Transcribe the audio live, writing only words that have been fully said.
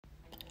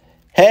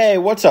Hey,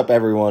 what's up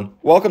everyone?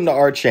 Welcome to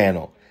our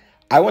channel.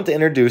 I want to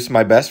introduce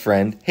my best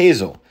friend,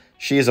 Hazel.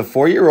 She is a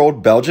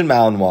 4-year-old Belgian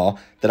Malinois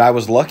that I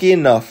was lucky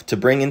enough to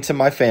bring into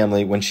my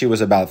family when she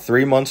was about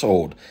 3 months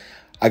old.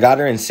 I got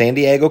her in San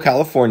Diego,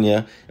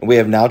 California, and we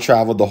have now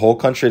traveled the whole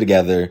country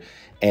together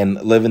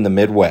and live in the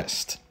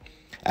Midwest.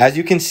 As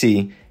you can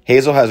see,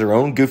 Hazel has her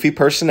own goofy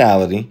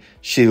personality.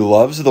 She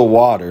loves the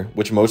water,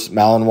 which most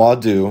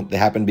Malinois do. They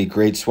happen to be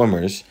great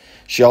swimmers.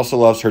 She also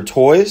loves her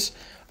toys,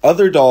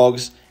 other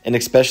dogs, and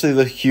especially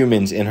the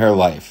humans in her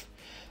life.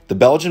 The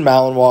Belgian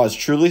Malinois is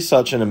truly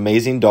such an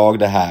amazing dog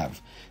to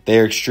have. They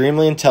are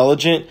extremely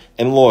intelligent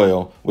and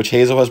loyal, which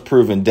Hazel has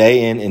proven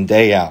day in and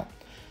day out.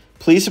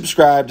 Please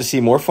subscribe to see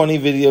more funny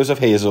videos of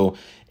Hazel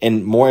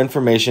and more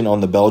information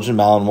on the Belgian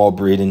Malinois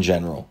breed in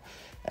general.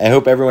 I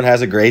hope everyone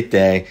has a great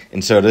day,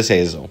 and so does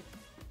Hazel.